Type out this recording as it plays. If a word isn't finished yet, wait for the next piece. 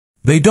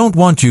They don't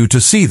want you to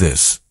see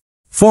this.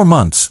 For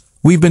months,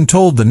 we've been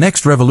told the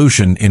next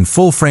revolution in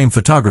full-frame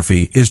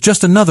photography is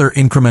just another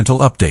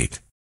incremental update.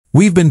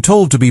 We've been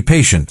told to be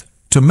patient,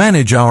 to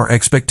manage our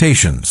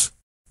expectations.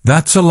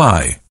 That's a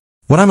lie.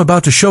 What I'm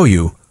about to show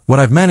you, what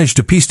I've managed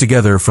to piece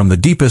together from the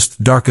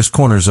deepest, darkest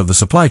corners of the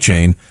supply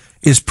chain,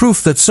 is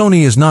proof that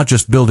Sony is not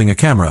just building a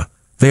camera,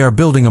 they are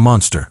building a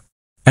monster.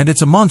 And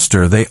it's a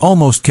monster they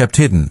almost kept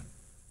hidden.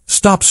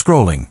 Stop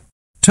scrolling.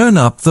 Turn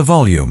up the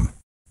volume.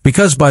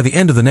 Because by the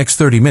end of the next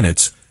 30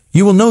 minutes,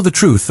 you will know the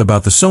truth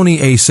about the Sony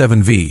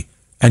A7 V,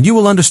 and you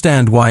will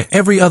understand why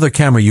every other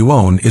camera you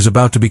own is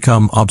about to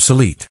become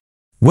obsolete.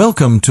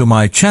 Welcome to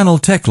my channel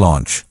Tech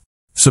Launch.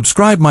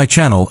 Subscribe my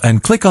channel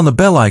and click on the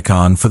bell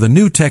icon for the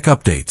new tech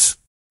updates.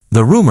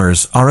 The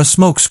rumors are a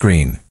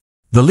smokescreen.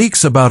 The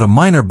leaks about a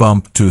minor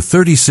bump to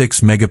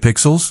 36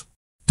 megapixels?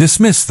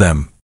 Dismiss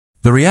them.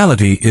 The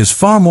reality is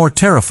far more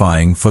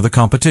terrifying for the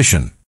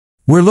competition.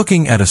 We're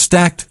looking at a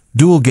stacked,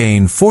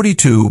 dual-gain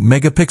 42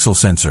 megapixel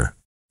sensor.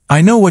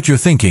 I know what you're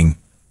thinking.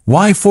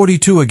 Why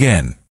 42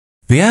 again?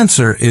 The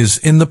answer is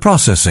in the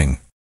processing.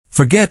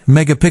 Forget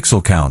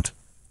megapixel count.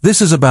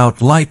 This is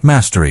about light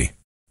mastery.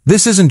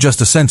 This isn't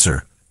just a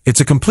sensor. It's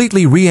a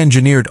completely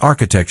re-engineered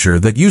architecture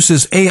that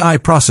uses AI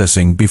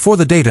processing before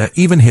the data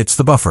even hits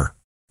the buffer.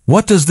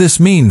 What does this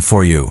mean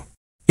for you?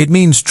 It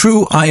means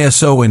true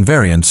ISO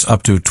invariance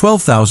up to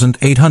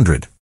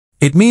 12,800.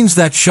 It means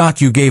that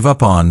shot you gave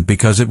up on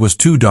because it was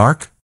too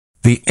dark?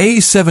 The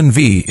A7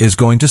 V is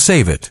going to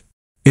save it.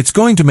 It's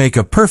going to make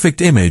a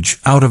perfect image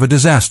out of a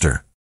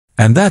disaster.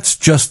 And that's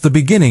just the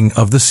beginning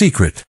of the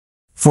secret.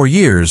 For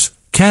years,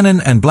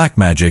 Canon and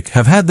Blackmagic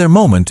have had their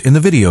moment in the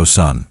video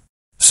sun.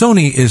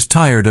 Sony is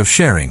tired of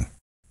sharing.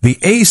 The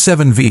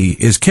A7 V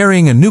is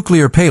carrying a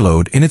nuclear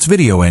payload in its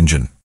video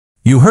engine.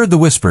 You heard the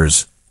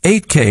whispers,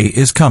 8K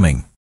is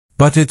coming.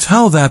 But it's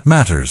how that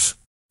matters.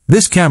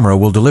 This camera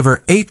will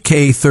deliver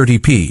 8K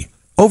 30p,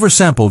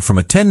 oversampled from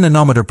a 10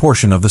 nanometer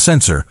portion of the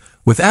sensor,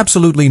 with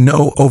absolutely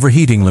no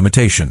overheating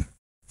limitation.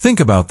 Think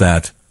about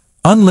that.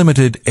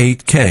 Unlimited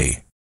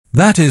 8K.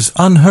 That is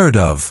unheard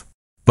of.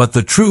 But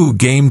the true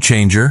game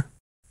changer?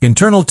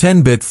 Internal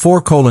 10-bit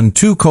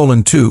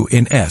 4:2:2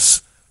 in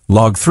S,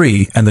 log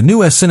 3 and the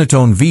new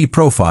S-Cinetone V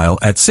profile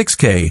at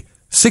 6K,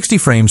 60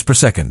 frames per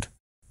second.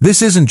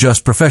 This isn't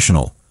just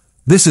professional.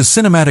 This is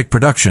cinematic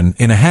production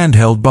in a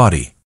handheld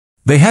body.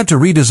 They had to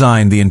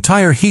redesign the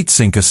entire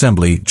heatsink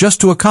assembly just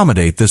to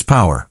accommodate this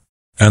power.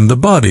 And the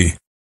body?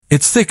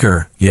 It's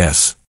thicker,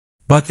 yes.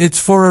 But it's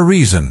for a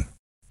reason.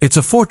 It's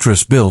a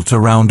fortress built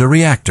around a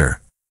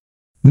reactor.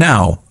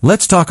 Now,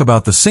 let's talk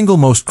about the single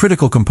most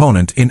critical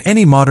component in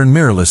any modern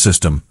mirrorless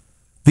system,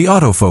 the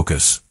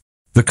autofocus.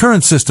 The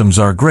current systems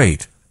are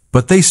great,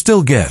 but they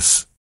still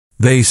guess.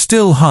 They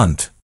still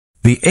hunt.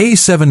 The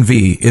A7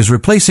 V is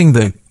replacing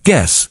the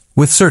guess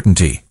with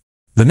certainty.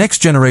 The next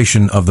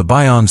generation of the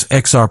Bion's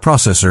XR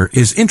processor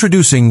is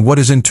introducing what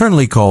is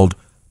internally called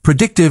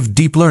Predictive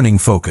Deep Learning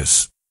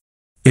Focus.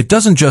 It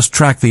doesn't just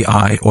track the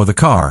eye or the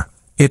car,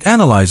 it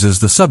analyzes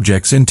the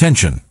subject's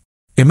intention.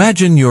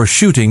 Imagine you're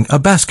shooting a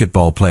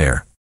basketball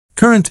player.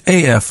 Current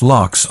AF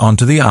locks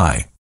onto the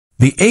eye.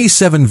 The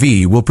A7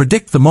 V will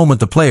predict the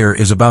moment the player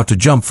is about to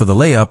jump for the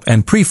layup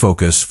and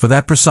pre-focus for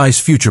that precise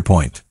future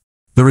point.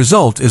 The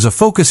result is a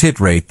focus hit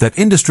rate that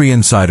industry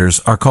insiders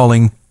are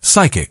calling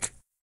psychic.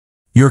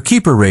 Your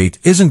keeper rate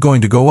isn't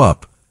going to go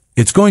up,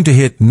 it's going to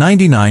hit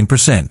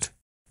 99%.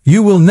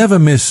 You will never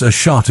miss a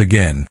shot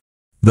again.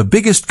 The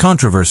biggest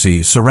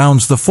controversy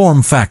surrounds the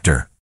form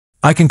factor.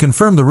 I can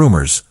confirm the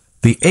rumors.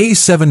 The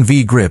A7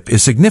 V grip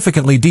is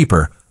significantly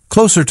deeper,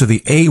 closer to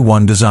the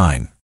A1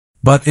 design.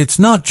 But it's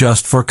not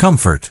just for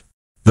comfort.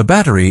 The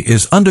battery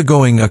is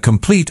undergoing a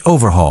complete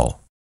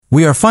overhaul.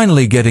 We are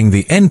finally getting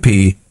the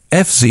NP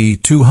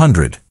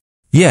FZ200.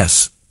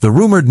 Yes, the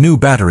rumored new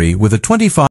battery with a 25